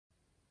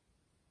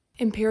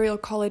Imperial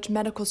College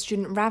medical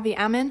student Ravi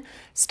Amin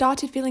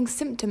started feeling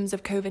symptoms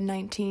of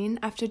COVID-19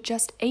 after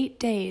just 8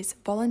 days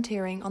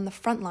volunteering on the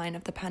front line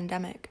of the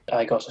pandemic.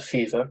 I got a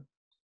fever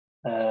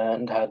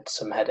and had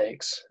some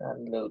headaches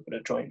and a little bit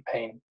of joint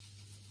pain.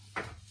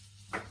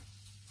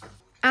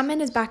 Amin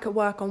is back at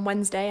work on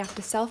Wednesday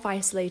after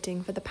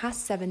self-isolating for the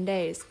past 7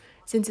 days.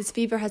 Since his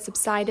fever has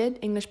subsided,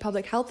 English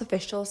public health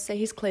officials say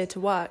he's cleared to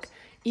work,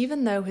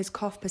 even though his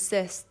cough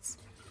persists.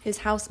 His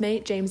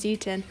housemate, James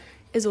Eaton,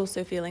 is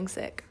also feeling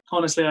sick.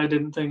 Honestly, I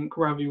didn't think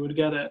Ravi would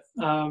get it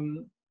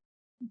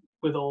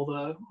with all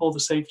the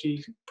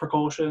safety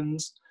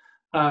precautions,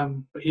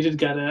 but he did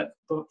get it.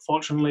 But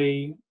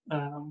fortunately,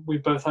 we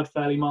both had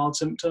fairly mild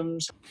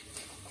symptoms.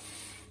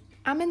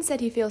 Amin said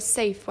he feels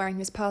safe wearing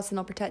his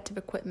personal protective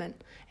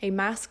equipment, a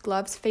mask,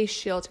 gloves, face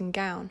shield and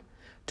gown.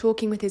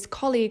 Talking with his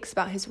colleagues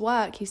about his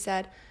work, he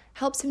said,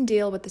 helps him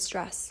deal with the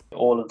stress.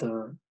 All of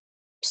the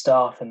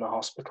staff in the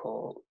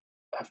hospital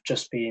have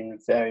just been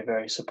very,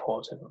 very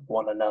supportive of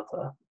one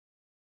another.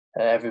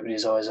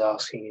 Everybody's always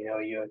asking,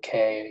 are you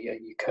okay? Are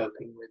you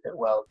coping with it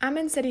well?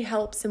 Amin said he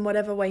helps in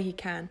whatever way he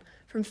can,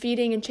 from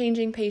feeding and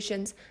changing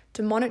patients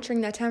to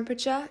monitoring their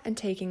temperature and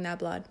taking their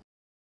blood.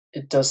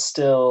 It does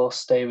still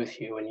stay with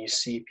you when you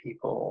see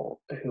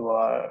people who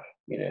are,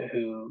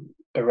 who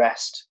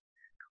arrest,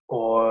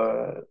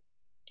 or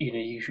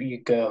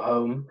you go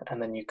home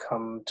and then you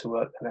come to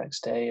work the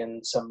next day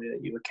and somebody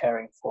that you were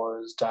caring for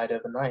has died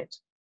overnight.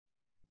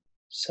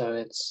 So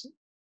it's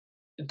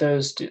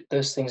those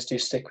things do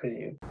stick with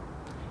you.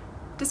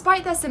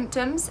 Despite their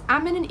symptoms,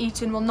 Amin and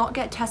Eaton will not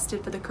get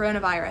tested for the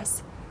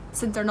coronavirus.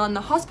 Since they're not in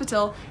the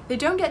hospital, they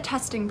don't get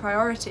testing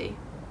priority.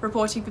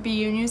 Reporting for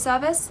BU News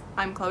Service,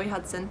 I'm Chloe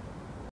Hudson.